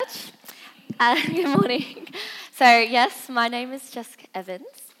Good morning. So yes, my name is Jessica Evans,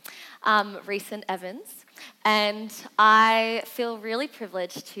 recent Evans, and I feel really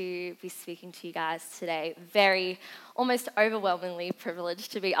privileged to be speaking to you guys today. Almost overwhelmingly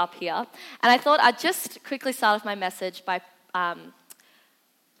privileged to be up here. And I thought I'd just quickly start off my message by, I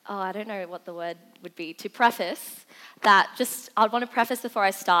don't know what the word would be, to preface that I'd want to preface before I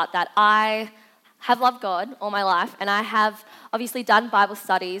start that I have loved God all my life, and I have obviously done Bible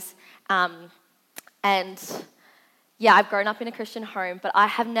studies, I've grown up in a Christian home, but I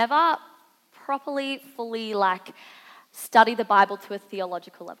have never properly, fully, studied the Bible to a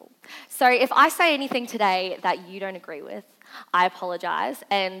theological level. So if I say anything today that you don't agree with, I apologize,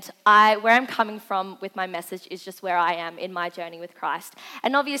 and where I'm coming from with my message is just where I am in my journey with Christ.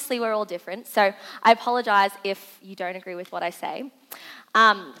 And obviously we're all different, so I apologize if you don't agree with what I say.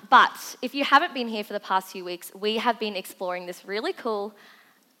 But if you haven't been here for the past few weeks, we have been exploring this really cool...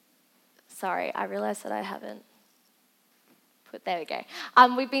 Sorry, I realised that I haven't put... There we go.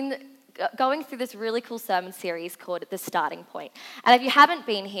 We've been going through this really cool sermon series called The Starting Point. And if you haven't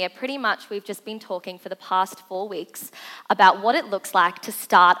been here, pretty much we've just been talking for the past 4 weeks about what it looks like to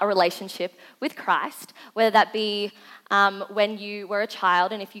start a relationship with Christ, whether that be when you were a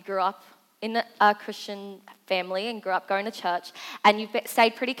child and if you grew up in a Christian family and grew up going to church and you've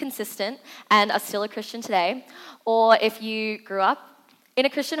stayed pretty consistent and are still a Christian today, or if you grew up in a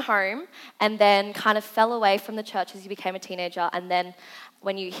Christian home and then kind of fell away from the church as you became a teenager, and then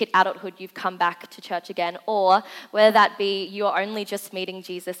when you hit adulthood, you've come back to church again, or whether that be you're only just meeting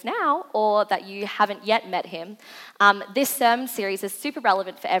Jesus now, or that you haven't yet met him. This sermon series is super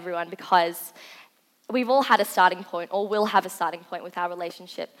relevant for everyone because we've all had a starting point, or will have a starting point with our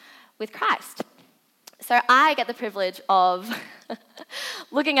relationship with Christ. So I get the privilege of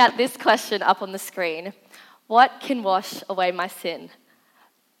looking at this question up on the screen. What can wash away my sin?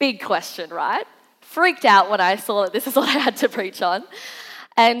 Big question, right? Freaked out when I saw that this is what I had to preach on.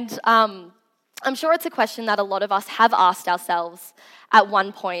 And I'm sure it's a question that a lot of us have asked ourselves at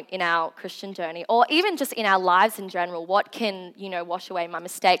one point in our Christian journey, or even just in our lives in general. What can, wash away my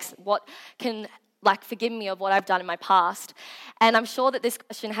mistakes? What can, forgive me of what I've done in my past? And I'm sure that this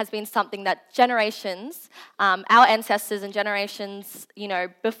question has been something that generations, our ancestors and generations,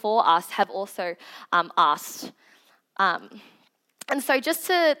 before us have also asked. And so just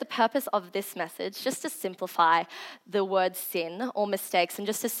to the purpose of this message, just to simplify the word sin or mistakes and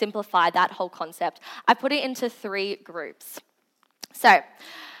just to simplify that whole concept, I put it into 3 groups. So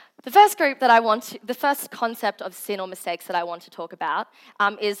the first concept of sin or mistakes that I want to talk about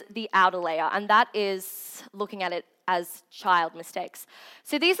is the outer layer, and that is looking at it as child mistakes.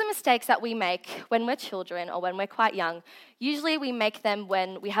 So these are mistakes that we make when we're children or when we're quite young. Usually we make them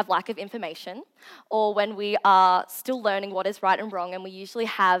when we have lack of information or when we are still learning what is right and wrong, and we usually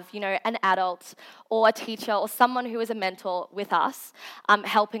have, an adult or a teacher or someone who is a mentor with us,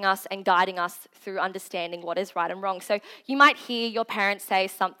 helping us and guiding us through understanding what is right and wrong. So you might hear your parents say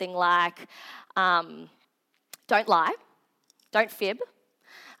something like, don't lie, don't fib,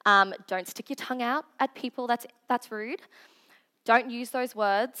 don't stick your tongue out at people, that's rude. Don't use those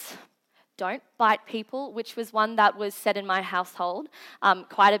words. Don't bite people, which was one that was said in my household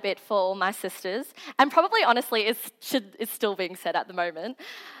quite a bit for all my sisters, and probably honestly is still being said at the moment.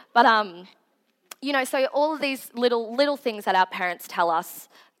 But so all of these little things that our parents tell us,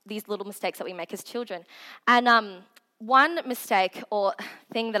 these little mistakes that we make as children. And one mistake or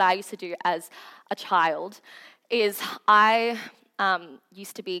thing that I used to do as a child is I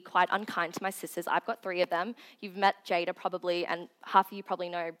used to be quite unkind to my sisters. I've got 3 of them. You've met Jada probably, and half of you probably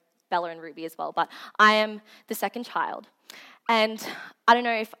know Bella and Ruby as well, but I am the second child. And I don't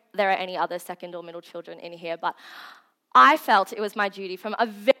know if there are any other second or middle children in here, but I felt it was my duty from a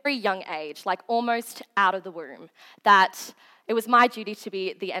very young age, almost out of the womb, that it was my duty to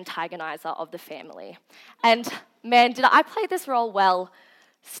be the antagonizer of the family. And man, did I play this role well.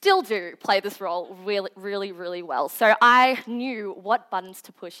 Still do play this role really, really, really well. So I knew what buttons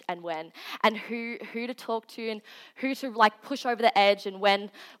to push and when, and who to talk to and who to push over the edge, and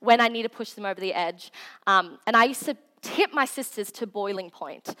when I need to push them over the edge. And I used to tip my sisters to boiling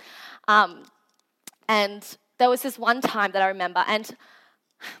point. And there was this one time that I remember, and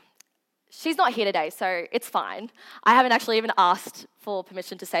she's not here today, so it's fine. I haven't actually even asked for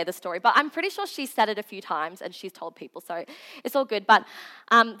permission to say the story, but I'm pretty sure she's said it a few times and she's told people, so it's all good. But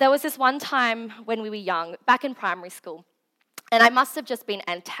there was this one time when we were young, back in primary school, and I must have just been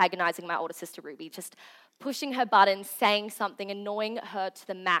antagonizing my older sister Ruby, just pushing her buttons, saying something, annoying her to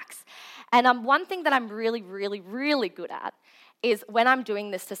the max. And one thing that I'm really, really, really good at is when I'm doing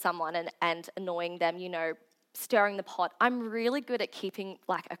this to someone and annoying them, stirring the pot, I'm really good at keeping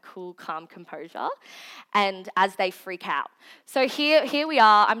like a cool, calm composure and as they freak out. So here we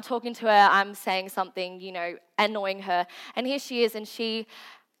are, I'm talking to her, I'm saying something, annoying her, and here she is, and she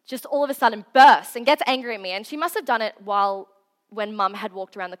just all of a sudden bursts and gets angry at me, and she must have done it when Mum had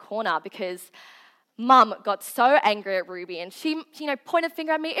walked around the corner, because Mum got so angry at Ruby, and she, pointed a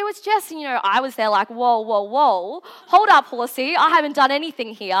finger at me. It was just, I was there like, whoa, whoa, whoa, hold up, horsey, I haven't done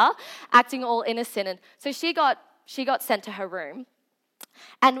anything here, acting all innocent. And so she got sent to her room.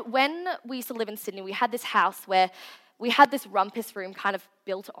 And when we used to live in Sydney, we had this house where we had this rumpus room kind of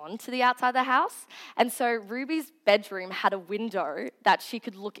built onto the outside of the house. And so Ruby's bedroom had a window that she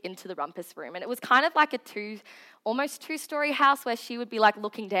could look into the rumpus room. And it was kind of like almost two-story house where she would be like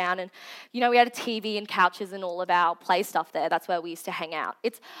looking down, and we had a TV and couches and all of our play stuff there. That's where we used to hang out.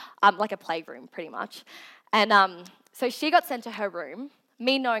 It's like a playroom pretty much. And so she got sent to her room,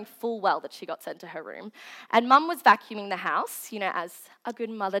 me knowing full well that she got sent to her room. And Mum was vacuuming the house, as a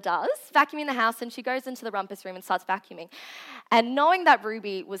good mother does, vacuuming the house, and she goes into the rumpus room and starts vacuuming. And knowing that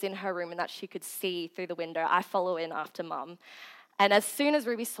Ruby was in her room and that she could see through the window, I follow in after Mum. And as soon as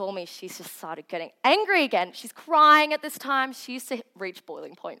Ruby saw me, she just started getting angry again. She's crying at this time. She used to reach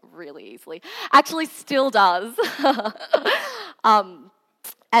boiling point really easily. Actually, still does.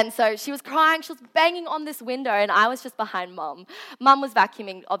 And so she was crying, she was banging on this window, and I was just behind Mum. Mum was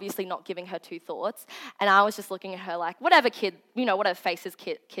vacuuming, obviously not giving her two thoughts, and I was just looking at her like, whatever faces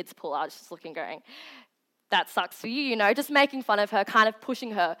kids pull, I was just looking going, that sucks for you, just making fun of her, kind of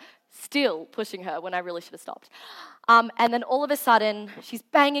still pushing her when I really should have stopped. And then all of a sudden, she's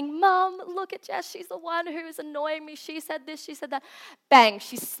banging, Mum, look at Jess, she's the one who is annoying me, she said this, she said that. Bang,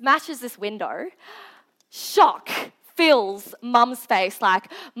 she smashes this window. Shock fills Mum's face, like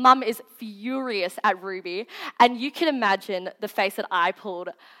Mum is furious at Ruby, and you can imagine the face that I pulled,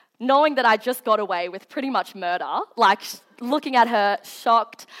 knowing that I just got away with pretty much murder, like looking at her,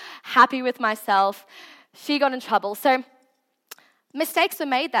 shocked, happy with myself. She got in trouble. So mistakes were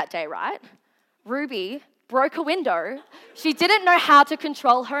made that day, right? Ruby broke a window. She didn't know how to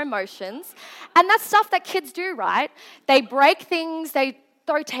control her emotions, and that's stuff that kids do, right? They break things, they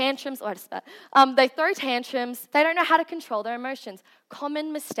throw tantrums, they throw tantrums, they don't know how to control their emotions.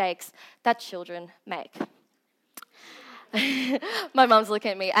 Common mistakes that children make. My mum's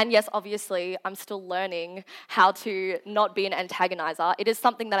looking at me, and yes, obviously, I'm still learning how to not be an antagonizer. It is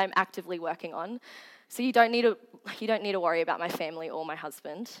something that I'm actively working on. So you don't need to worry about my family or my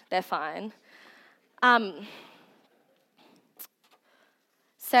husband. They're fine.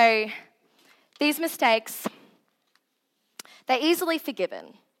 So these mistakes, they're easily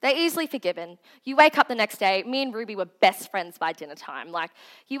forgiven. They're easily forgiven. You wake up the next day, me and Ruby were best friends by dinner time. Like,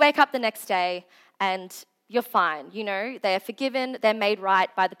 you wake up the next day and you're fine, They're forgiven, they're made right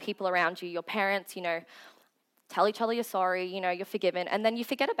by the people around you, your parents, tell each other you're sorry, you're forgiven, and then you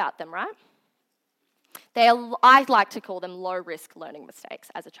forget about them, right? I like to call them low-risk learning mistakes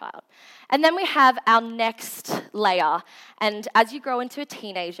as a child. And then we have our next layer, and as you grow into a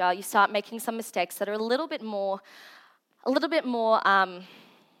teenager, you start making some mistakes that are a little bit more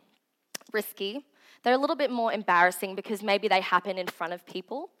risky. They're a little bit more embarrassing because maybe they happen in front of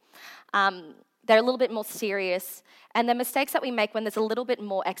people. They're a little bit more serious, and they're mistakes that we make when there's a little bit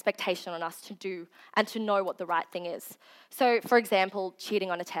more expectation on us to do and to know what the right thing is. So, for example, cheating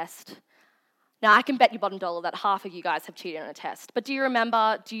on a test. Now, I can bet you bottom dollar that half of you guys have cheated on a test. But do you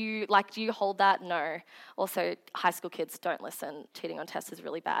remember, do you hold that? No. Also, high school kids, don't listen. Cheating on tests is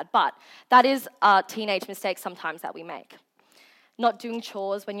really bad. But that is a teenage mistake sometimes that we make. Not doing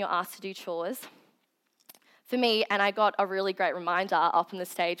chores when you're asked to do chores. For me, and I got a really great reminder up on the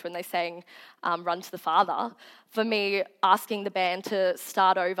stage when they sang Run to the Father, for me, asking the band to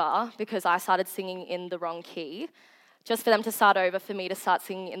start over because I started singing in the wrong key, just for them to start over, for me to start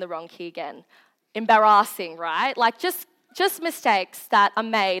singing in the wrong key again. Embarrassing, right? Like just mistakes that are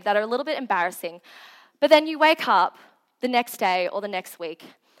made that are a little bit embarrassing. But then you wake up the next day or the next week,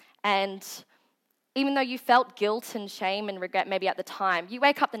 and even though you felt guilt and shame and regret maybe at the time, you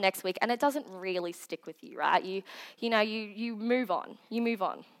wake up the next week and it doesn't really stick with you, right? You move on. You move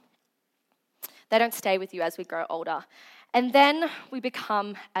on. They don't stay with you as we grow older. And then we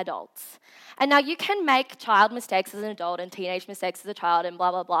become adults. And now you can make child mistakes as an adult and teenage mistakes as a child and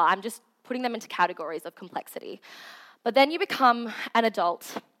blah, blah, blah. I'm just putting them into categories of complexity. But then you become an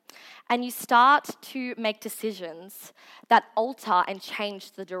adult and you start to make decisions that alter and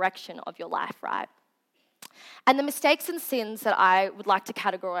change the direction of your life, right? And the mistakes and sins that I would like to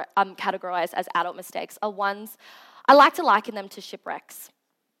categorize as adult mistakes are ones, I like to liken them to shipwrecks,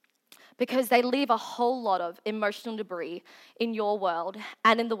 because they leave a whole lot of emotional debris in your world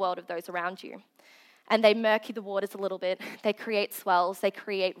and in the world of those around you. and they murky the waters a little bit. They create swells, they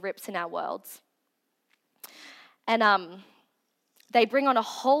create rips in our worlds. And they bring on a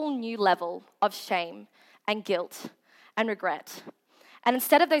whole new level of shame and guilt and regret. And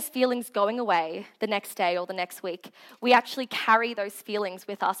instead of those feelings going away the next day or the next week, we actually carry those feelings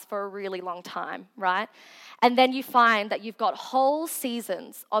with us for a really long time, right? And then you find that you've got whole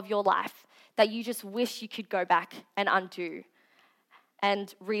seasons of your life that you just wish you could go back and undo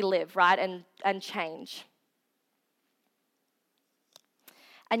and relive, right? And change.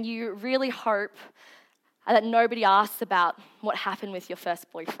 And you really hope that nobody asks about what happened with your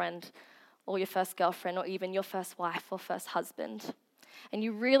first boyfriend or your first girlfriend or even your first wife or first husband. And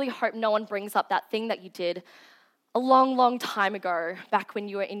you really hope no one brings up that thing that you did a long, long time ago, back when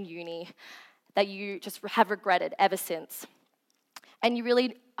you were in uni, that you just have regretted ever since. And you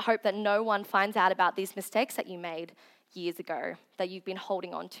really hope that no one finds out about these mistakes that you made years ago, that you've been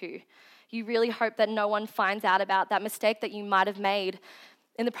holding on to. You really hope that no one finds out about that mistake that you might have made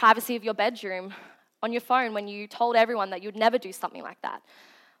in the privacy of your bedroom, on your phone, when you told everyone that you'd never do something like that.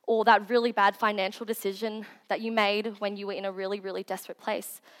 Or that really bad financial decision that you made when you were in a really, really desperate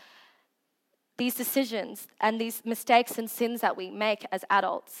place. These decisions and these mistakes and sins that we make as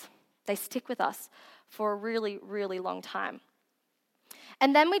adults, they stick with us for a really, really long time.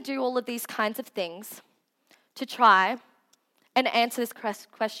 And then we do all of these kinds of things to try and answer this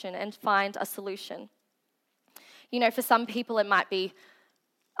question and find a solution. You know, for some people it might be,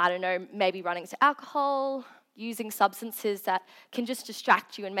 I don't know, maybe running to alcohol, using substances that can just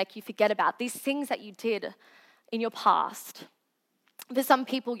distract you and make you forget about these things that you did in your past. For some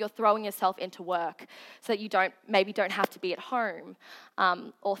people, you're throwing yourself into work so that you maybe don't have to be at home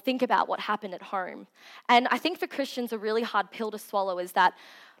or think about what happened at home. And I think for Christians, a really hard pill to swallow is that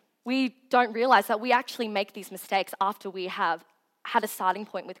we don't realize that we actually make these mistakes after we have had a starting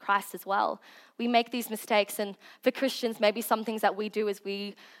point with Christ as well. We make these mistakes, and for Christians, maybe some things that we do is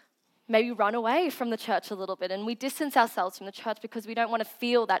we maybe run away from the church a little bit and we distance ourselves from the church because we don't want to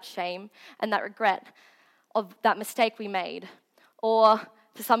feel that shame and that regret of that mistake we made. Or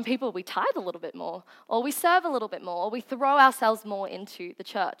for some people, we tithe a little bit more, or we serve a little bit more, or we throw ourselves more into the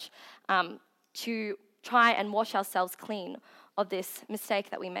church to try and wash ourselves clean of this mistake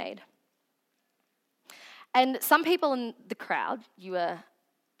that we made. And some people in the crowd, you are,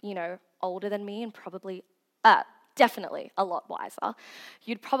 older than me and probably definitely a lot wiser,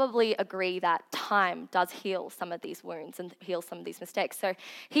 you'd probably agree that time does heal some of these wounds and heal some of these mistakes. So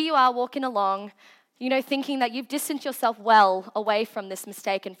here you are walking along, thinking that you've distanced yourself well away from this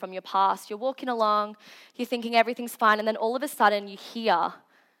mistake and from your past. You're walking along, you're thinking everything's fine, and then all of a sudden you hear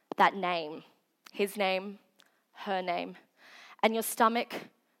that name, his name, her name, and your stomach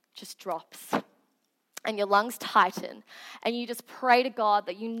just drops. And your lungs tighten, and you just pray to God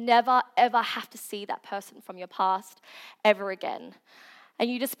that you never, ever have to see that person from your past ever again. And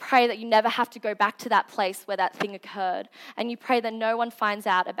you just pray that you never have to go back to that place where that thing occurred. And you pray that no one finds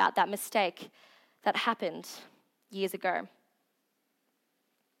out about that mistake that happened years ago.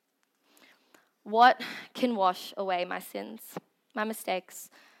 What can wash away my sins, my mistakes,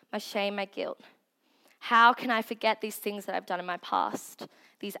 my shame, my guilt? How can I forget these things that I've done in my past,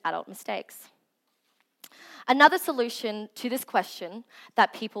 these adult mistakes? Another solution to this question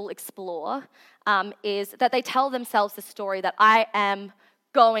that people explore is that they tell themselves the story that I am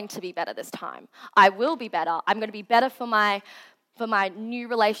going to be better this time. I will be better. I'm going to be better for my new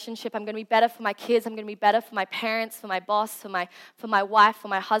relationship. I'm going to be better for my kids. I'm going to be better for my parents, for my boss, for my wife, for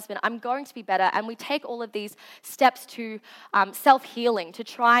my husband. I'm going to be better. And we take all of these steps to self-healing, to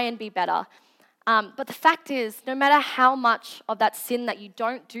try and be better. But the fact is, no matter how much of that sin that you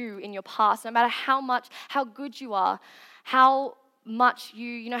don't do in your past, no matter how good you are, how much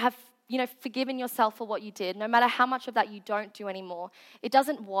you have forgiven yourself for what you did, no matter how much of that you don't do anymore, it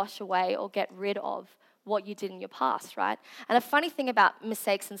doesn't wash away or get rid of what you did in your past, right? And a funny thing about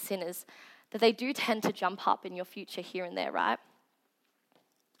mistakes and sin is that they do tend to jump up in your future here and there, right?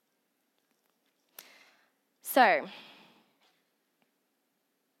 So,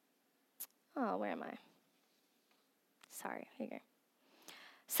 where am I? Sorry, here you go.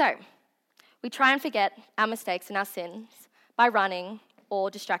 So, we try and forget our mistakes and our sins by running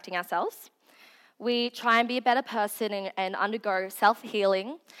or distracting ourselves. We try and be a better person and undergo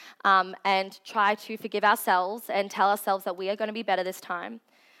self-healing and try to forgive ourselves and tell ourselves that we are going to be better this time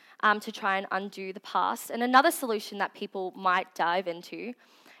to try and undo the past. And another solution that people might dive into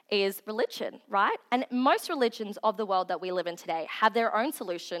is religion, right? And most religions of the world that we live in today have their own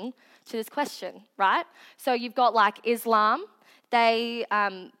solution to this question, right? So you've got like Islam. They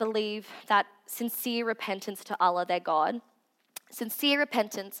believe that sincere repentance to Allah, their God, Sincere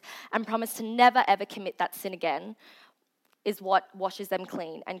repentance and promise to never ever commit that sin again is what washes them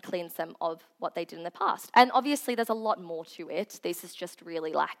clean and cleans them of what they did in the past. And obviously there's a lot more to it. This is just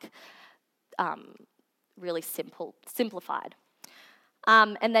really really simplified.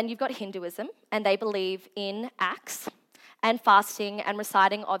 And then you've got Hinduism, and they believe in acts and fasting and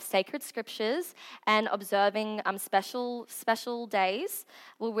reciting of sacred scriptures and observing special days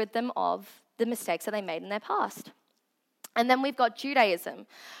will rid them of the mistakes that they made in their past. And then we've got Judaism,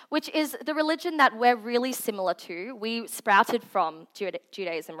 which is the religion that we're really similar to. We sprouted from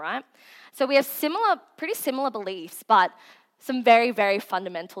Judaism, right? So we have pretty similar beliefs, but some very, very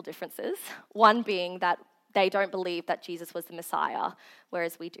fundamental differences. One being that they don't believe that Jesus was the Messiah,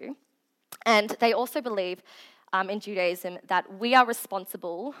 whereas we do. And they also believe in Judaism that we are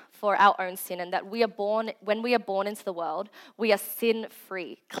responsible for our own sin, and that when we are born into the world, we are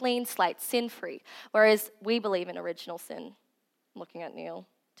sin-free, clean slate, sin-free. Whereas we believe in original sin. I'm looking at Neil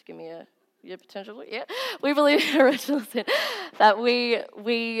to give me your potential. Yeah, we believe in original sin, that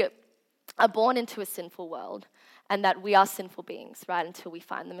we are born into a sinful world, and that we are sinful beings, right, until we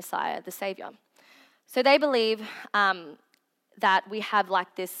find the Messiah, the Savior. So they believe that we have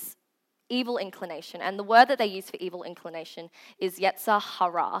this evil inclination, and the word that they use for evil inclination is Yetzer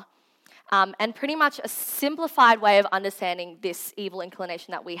Hara. And pretty much a simplified way of understanding this evil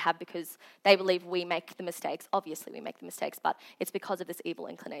inclination that we have, because they believe we make the mistakes. Obviously we make the mistakes, but it's because of this evil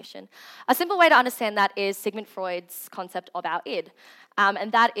inclination. A simple way to understand that is Sigmund Freud's concept of our id.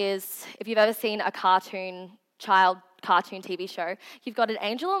 And that is, if you've ever seen a child cartoon TV show, you've got an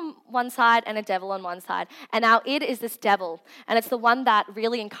angel on one side and a devil on one side. And our id is this devil. And it's the one that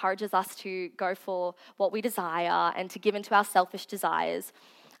really encourages us to go for what we desire and to give into our selfish desires.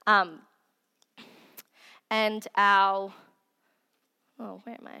 And our... Oh,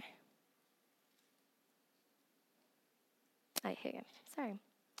 where am I? Oh, here we go. Sorry.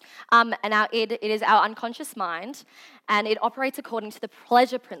 And our id, it is our unconscious mind, and it operates according to the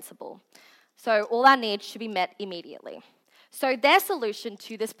pleasure principle. So all our needs should be met immediately. So their solution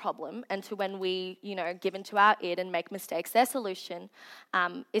to this problem, and to when we, give into our id and make mistakes, their solution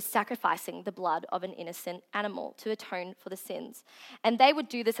is sacrificing the blood of an innocent animal to atone for the sins. And they would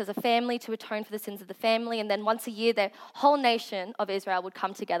do this as a family to atone for the sins of the family, and then once a year, the whole nation of Israel would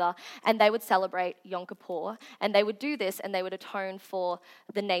come together and they would celebrate Yom Kippur, and they would do this and they would atone for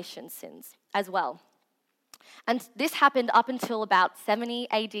the nation's sins as well. And this happened up until about 70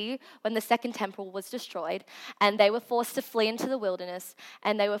 AD, when the Second Temple was destroyed, and they were forced to flee into the wilderness,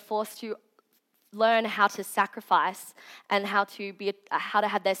 and they were forced to learn how to sacrifice and how to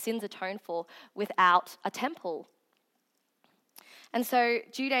have their sins atoned for without a temple. And so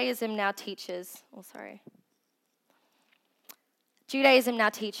Judaism now teaches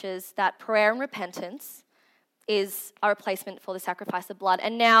that prayer and repentance is a replacement for the sacrifice of blood.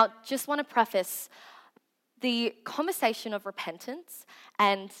 And now, just want to preface, the conversation of repentance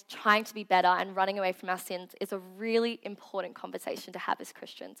and trying to be better and running away from our sins is a really important conversation to have as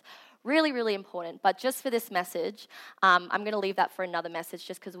Christians. Really, really important. But just for this message, I'm going to leave that for another message,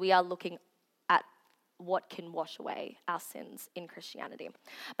 just because we are looking at what can wash away our sins in Christianity.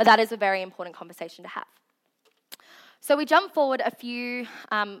 But that is a very important conversation to have. So we jump forward a few,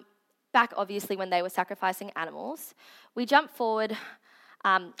 back obviously when they were sacrificing animals. We jump forward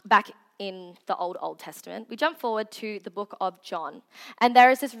back in the Old Testament. We jump forward to the book of John. And there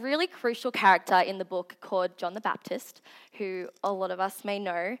is this really crucial character in the book called John the Baptist, who a lot of us may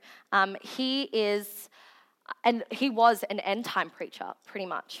know. He was an end-time preacher, pretty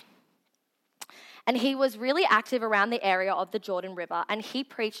much. And he was really active around the area of the Jordan River, and he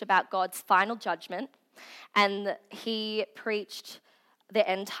preached about God's final judgment, and he preached the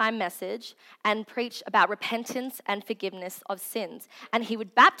end-time message and preached about repentance and forgiveness of sins. And he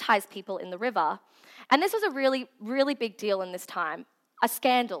would baptize people in the river. And this was a really, really big deal in this time, a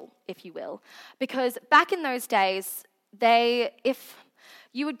scandal, if you will, because back in those days, if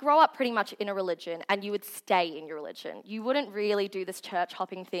you would grow up pretty much in a religion and you would stay in your religion. You wouldn't really do this church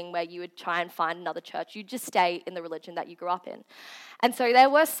hopping thing where you would try and find another church. You'd just stay in the religion that you grew up in. And so there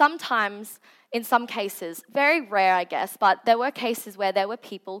were sometimes, in some cases, very rare I guess, but there were cases where there were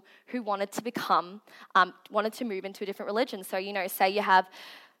people who wanted to move into a different religion. So, say you have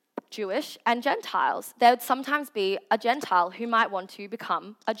Jewish and Gentiles. There would sometimes be a Gentile who might want to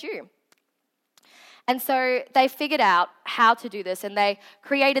become a Jew. And so they figured out how to do this, and they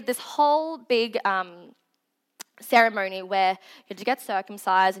created this whole big ceremony where you had to get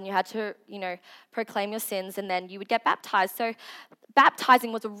circumcised and you had to, proclaim your sins, and then you would get baptized. So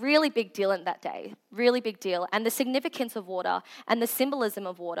baptizing was a really big deal in that day, really big deal. And the significance of water and the symbolism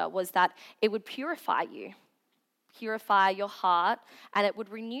of water was that it would purify you. purify your heart, and it would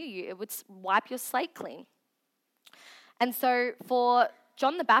renew you. It would wipe your slate clean. And so for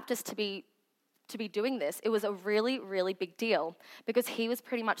John the Baptist to be doing this, it was a really, really big deal, because he was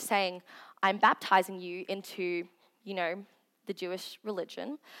pretty much saying, I'm baptizing you into, the Jewish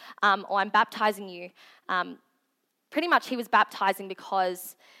religion, or I'm baptizing you. Pretty much he was baptizing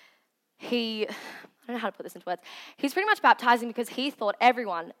because I don't know how to put this into words. He's pretty much baptizing because he thought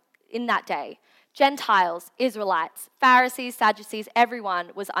everyone in that day, Gentiles, Israelites, Pharisees, Sadducees,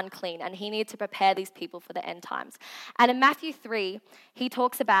 everyone was unclean, and he needed to prepare these people for the end times. And in Matthew 3, he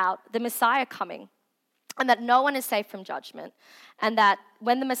talks about the Messiah coming, and that no one is safe from judgment, and that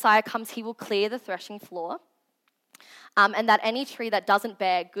when the Messiah comes, he will clear the threshing floor, and that any tree that doesn't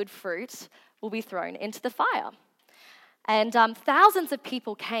bear good fruit will be thrown into the fire. And thousands of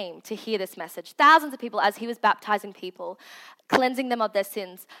people came to hear this message. Thousands of people, as he was baptizing people, cleansing them of their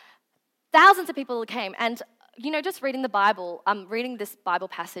sins. Thousands of people came. And, just reading the Bible, reading this Bible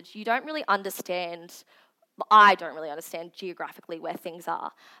passage, I don't really understand geographically where things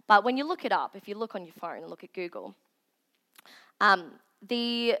are. But when you look it up, if you look on your phone and look at Google,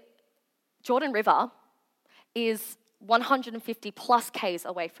 the Jordan River is 150 plus Ks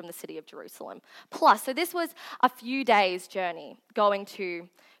away from the city of Jerusalem. Plus, so this was a few days' journey going to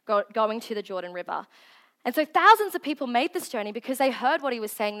the Jordan River. And so thousands of people made this journey because they heard what he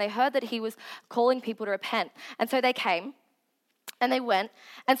was saying. They heard that he was calling people to repent. And so they came and they went.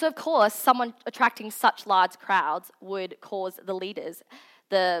 And so, of course, someone attracting such large crowds would cause the leaders,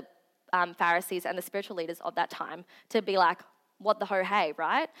 the Pharisees and the spiritual leaders of that time, to be like, what the ho-hey,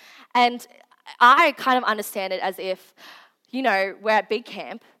 right? And I kind of understand it as if, we're at big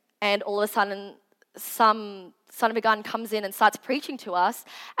camp and all of a sudden some son of a gun comes in and starts preaching to us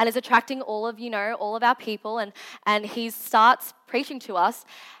and is attracting all of our people, and he starts preaching to us.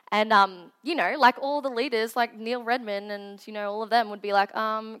 And, like all the leaders, like Neil Redman and, all of them would be like,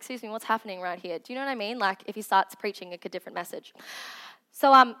 excuse me, what's happening right here? Do you know what I mean? Like if he starts preaching a different message.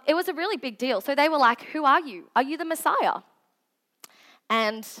 So it was a really big deal. So they were like, who are you? Are you the Messiah?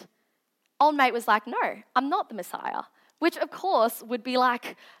 And old mate was like, no, I'm not the Messiah. Which, of course, would be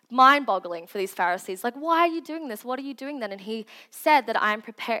like mind-boggling for these Pharisees. Like, why are you doing this? What are you doing then? And he said that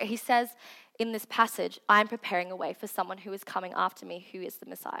he says in this passage, I'm preparing a way for someone who is coming after me, who is the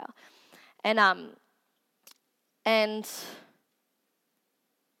Messiah. And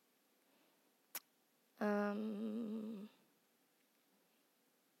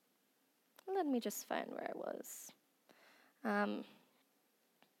let me just find where I was.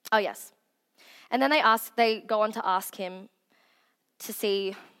 Oh, yes. And then they go on to ask him to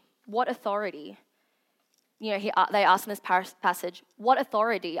see what authority, they ask in this passage, what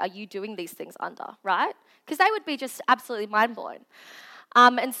authority are you doing these things under, right? Because they would be just absolutely mind-blown.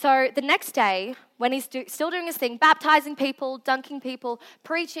 And so the next day, when he's still doing his thing, baptizing people, dunking people,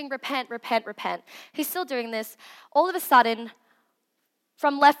 preaching, repent, repent, repent, he's still doing this. All of a sudden,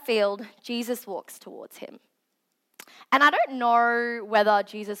 from left field, Jesus walks towards him. And I don't know whether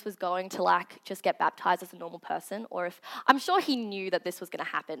Jesus was going to just get baptized as a normal person, or if, I'm sure he knew that this was going to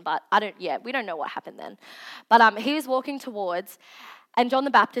happen, but we don't know what happened then. But he was walking towards, and John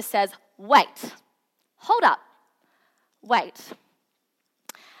the Baptist says, wait, hold up, wait.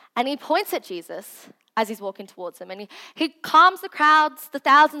 And he points at Jesus as he's walking towards him, and he calms the crowds, the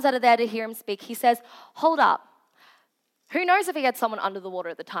thousands that are there to hear him speak. He says, hold up. Who knows if he had someone under the water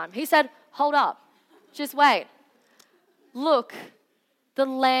at the time? He said, hold up, just wait. Look, the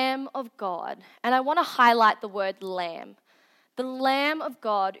Lamb of God, and I want to highlight the word Lamb, the Lamb of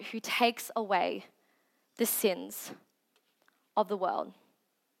God who takes away the sins of the world.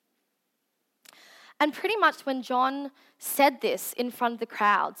 And pretty much when John said this in front of the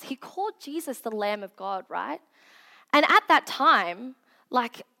crowds, he called Jesus the Lamb of God, right? And at that time,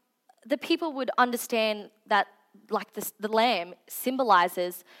 the people would understand that the lamb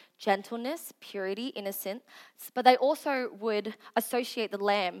symbolizes gentleness, purity, innocence, but they also would associate the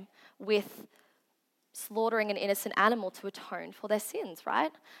lamb with slaughtering an innocent animal to atone for their sins,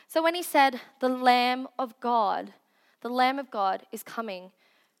 right? So when he said, the Lamb of God is coming,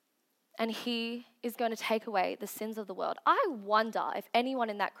 and he is going to take away the sins of the world, I wonder if anyone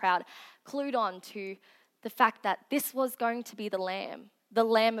in that crowd clued on to the fact that this was going to be the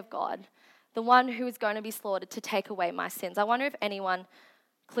Lamb of God, the one who is going to be slaughtered to take away my sins. I wonder if anyone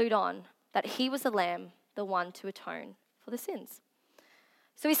clued on that he was the Lamb, the one to atone for the sins.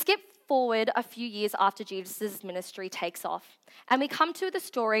 So we skip forward a few years after Jesus' ministry takes off, and we come to the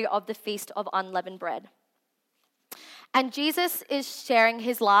story of the Feast of Unleavened Bread. And Jesus is sharing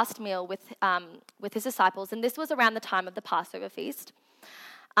his last meal with his disciples, and this was around the time of the Passover feast.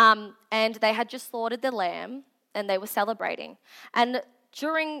 And they had just slaughtered the lamb, and they were celebrating. And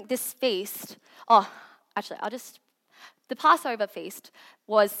during this feast, the Passover feast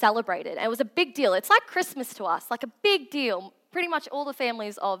was celebrated. And it was a big deal. It's like Christmas to us, like a big deal. Pretty much all the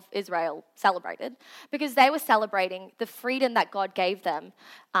families of Israel celebrated because they were celebrating the freedom that God gave them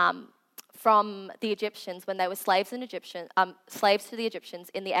from the Egyptians when they were slaves to the Egyptians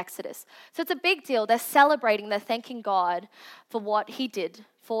in the Exodus. So it's a big deal. They're celebrating, they're thanking God for what he did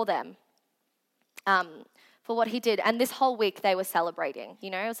for them, for what he did. And this whole week they were celebrating.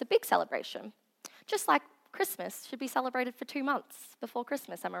 You know, it was a big celebration. Just like Christmas should be celebrated for 2 months before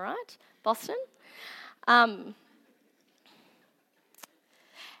Christmas, am I right? Boston?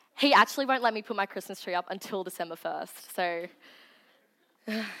 He actually won't let me put my Christmas tree up until December 1st, so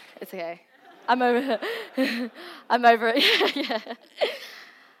it's okay. I'm over it. I'm over it. Yeah.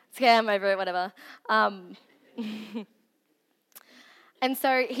 It's okay, I'm over it, whatever. And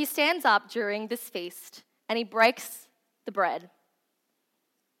so he stands up during this feast and he breaks the bread.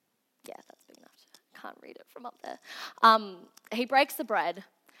 Yeah, that's big enough. Can't read it from up there. He breaks the bread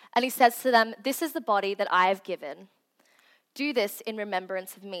and he says to them, "This is the body that I have given. Do this in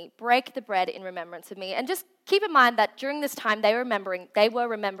remembrance of me." Break the bread in remembrance of me. And just keep in mind that during this time they were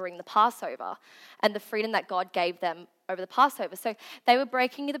remembering the Passover and the freedom that God gave them over the Passover. So they were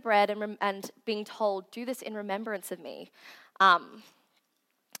breaking the bread and being told, "Do this in remembrance of me." And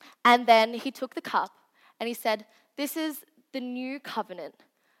then he took the cup and he said, "This is the new covenant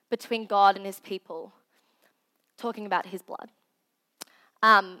between God and his people," talking about his blood.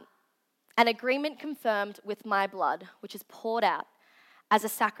 "An agreement confirmed with my blood, which is poured out as a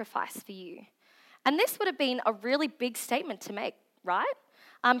sacrifice for you." And this would have been a really big statement to make, right?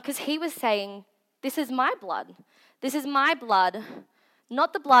 Because he was saying, this is my blood. This is my blood,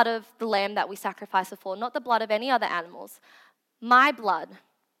 not the blood of the lamb that we sacrifice before, not the blood of any other animals. My blood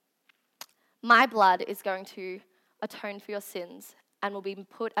is going to atone for your sins and will be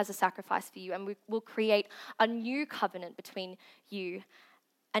put as a sacrifice for you, and we will create a new covenant between you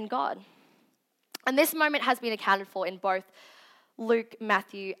and God. And this moment has been accounted for in both Luke,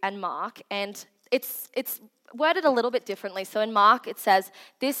 Matthew, and Mark, and it's worded a little bit differently. So in Mark, it says,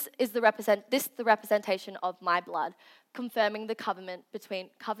 "This is the representation of my blood, confirming the covenant between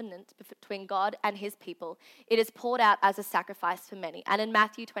God and his people. It is poured out as a sacrifice for many." And in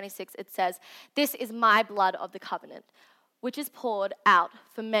Matthew 26, it says, "This is my blood of the covenant, which is poured out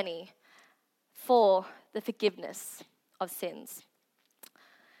for many for the forgiveness of sins."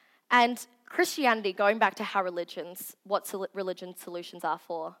 And Christianity, going back to what religion solutions are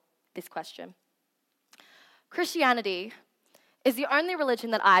for this question. Christianity is the only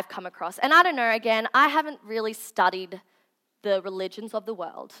religion that I've come across. And I don't know, again, I haven't really studied the religions of the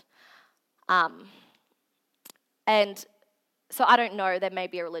world. And so I don't know, there may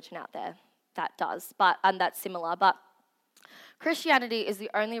be a religion out there that does, and that's similar. But Christianity is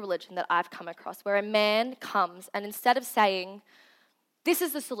the only religion that I've come across where a man comes and instead of saying, "This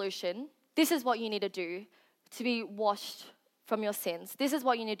is the solution, this is what you need to do to be washed from your sins. This is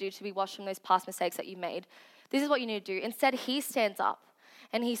what you need to do to be washed from those past mistakes that you made. This is what you need to do." Instead, he stands up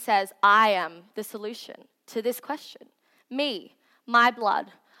and he says, "I am the solution to this question. Me, my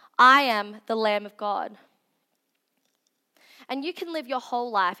blood. I am the Lamb of God." And you can live your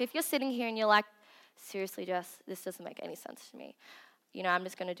whole life. If you're sitting here and you're like, "Seriously, Jess, this doesn't make any sense to me. You know, I'm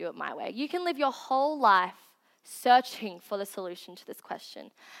just going to do it my way." You can live your whole life searching for the solution to this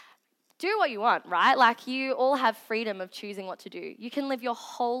question. Do what you want, right? Like, you all have freedom of choosing what to do. You can live your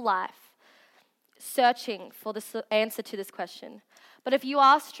whole life searching for the answer to this question. But if you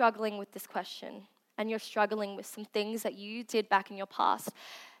are struggling with this question and you're struggling with some things that you did back in your past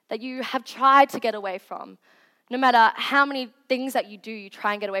that you have tried to get away from, no matter how many things that you do, you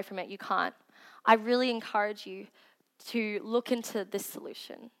try and get away from it, you can't. I really encourage you to look into this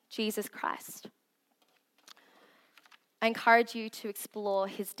solution, Jesus Christ. I encourage you to explore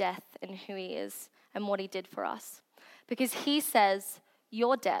his death and who he is and what he did for us. Because he says,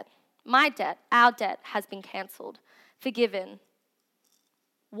 your debt, my debt, our debt has been cancelled, forgiven,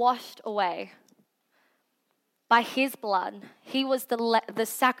 washed away. By his blood, he was the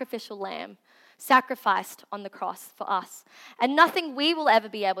sacrificial lamb, sacrificed on the cross for us. And nothing we will ever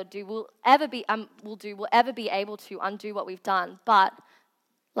be able to do will ever be able to undo what we've done. But,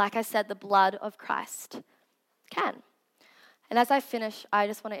 like I said, the blood of Christ can. And as I finish, I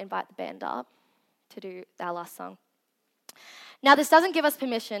just want to invite the band up to do our last song. Now, this doesn't give us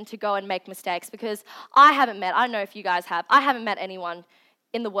permission to go and make mistakes because I don't know if you guys have, I haven't met anyone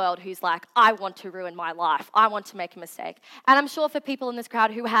in the world who's like, "I want to ruin my life. I want to make a mistake." And I'm sure for people in this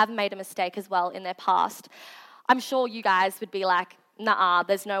crowd who have made a mistake as well in their past, I'm sure you guys would be like, "Nah,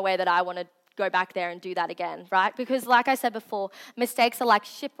 there's no way that I want to go back there and do that again, right? Because like I said before, mistakes are like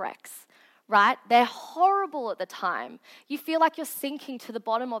shipwrecks, right? They're horrible at the time. You feel like you're sinking to the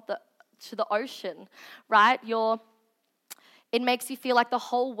bottom of the ocean, right? It makes you feel like the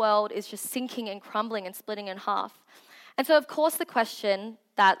whole world is just sinking and crumbling and splitting in half. And so, of course, the question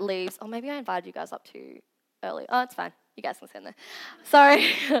that leaves, oh, maybe I invited you guys up too early. Oh, it's fine. You guys can stand there.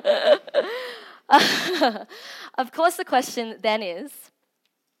 Sorry. Of course, the question then is,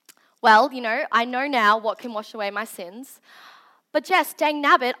 well, I know now what can wash away my sins. But Jess, dang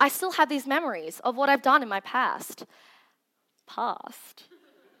nabbit, I still have these memories of what I've done in my past. Past?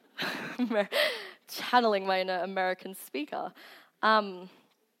 Channeling my inner American speaker.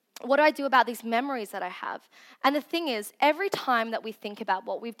 What do I do about these memories that I have? And the thing is, every time that we think about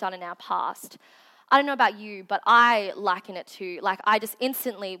what we've done in our past, I don't know about you, but I liken it to, I just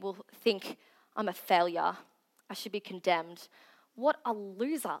instantly will think, I'm a failure. I should be condemned. What a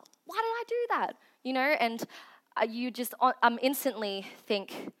loser. Why did I do that? And you just instantly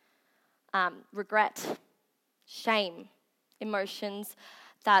think regret, shame, emotions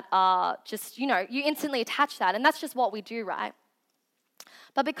that are just, you instantly attach that. And that's just what we do, right?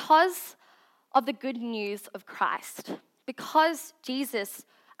 But because of the good news of Christ, because Jesus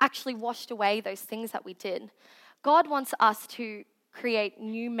actually washed away those things that we did, God wants us to create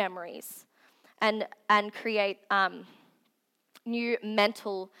new memories and create new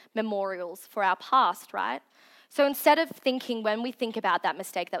mental memorials for our past, right? So instead of thinking, when we think about that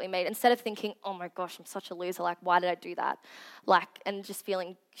mistake that we made, instead of thinking, oh my gosh, I'm such a loser, why did I do that? And just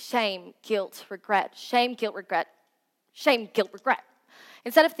feeling shame, guilt, regret, shame, guilt, regret, shame, guilt, regret.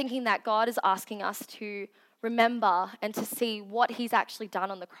 Instead of thinking that, God is asking us to remember and to see what he's actually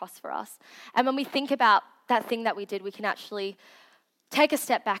done on the cross for us. And when we think about that thing that we did, we can actually take a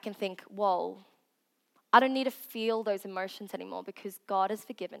step back and think, whoa, I don't need to feel those emotions anymore because God has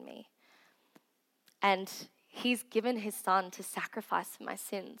forgiven me. And he's given his son to sacrifice for my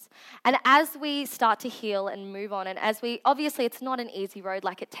sins. And as we start to heal and move on, and obviously it's not an easy road,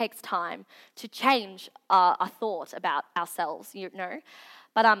 it takes time to change a thought about ourselves,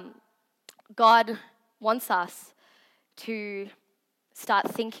 But God wants us to start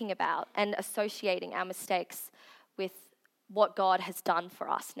thinking about and associating our mistakes with what God has done for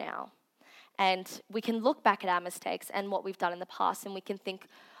us now. And we can look back at our mistakes and what we've done in the past, and we can think,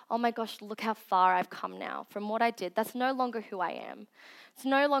 oh my gosh, look how far I've come now from what I did. That's no longer who I am. It's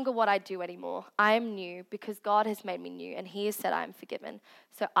no longer what I do anymore. I am new because God has made me new, and he has said I am forgiven.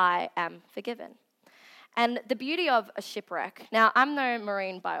 So I am forgiven. And the beauty of a shipwreck, now I'm no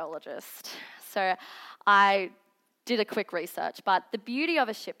marine biologist, so I did a quick research, but the beauty of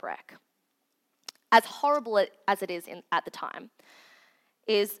a shipwreck, as horrible as it is at the time,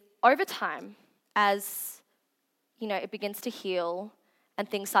 is over time, as it begins to heal and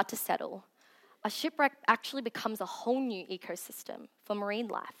things start to settle, a shipwreck actually becomes a whole new ecosystem for marine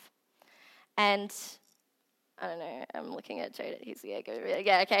life. And I don't know, I'm looking at Jada. He's,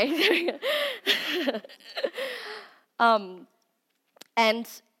 yeah, okay. And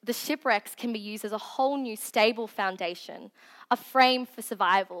the shipwrecks can be used as a whole new stable foundation, a frame for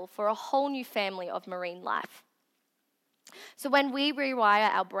survival for a whole new family of marine life. So when we rewire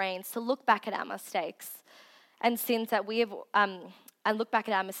our brains to look back at our mistakes and sins that we have, and look back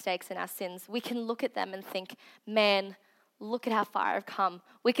at our mistakes and our sins, we can look at them and think, man, look at how far I've come.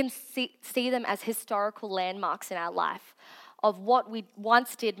 We can see them as historical landmarks in our life of what we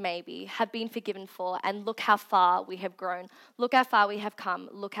once did maybe, have been forgiven for, and look how far we have grown. Look how far we have come.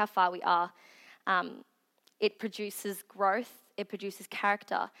 Look how far we are. It produces growth. It produces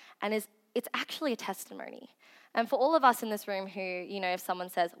character. And it's actually a testimony. And for all of us in this room who, if someone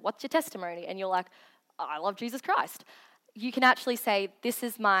says, what's your testimony? And you're like, oh, I love Jesus Christ. You can actually say, this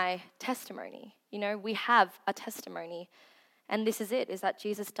is my testimony. We have a testimony. And this is it, is that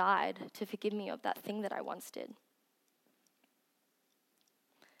Jesus died to forgive me of that thing that I once did.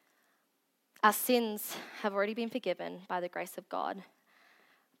 Our sins have already been forgiven by the grace of God.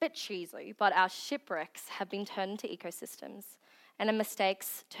 A bit cheesy, but our shipwrecks have been turned into ecosystems, and our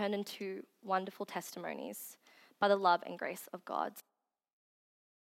mistakes turned into wonderful testimonies by the love and grace of God.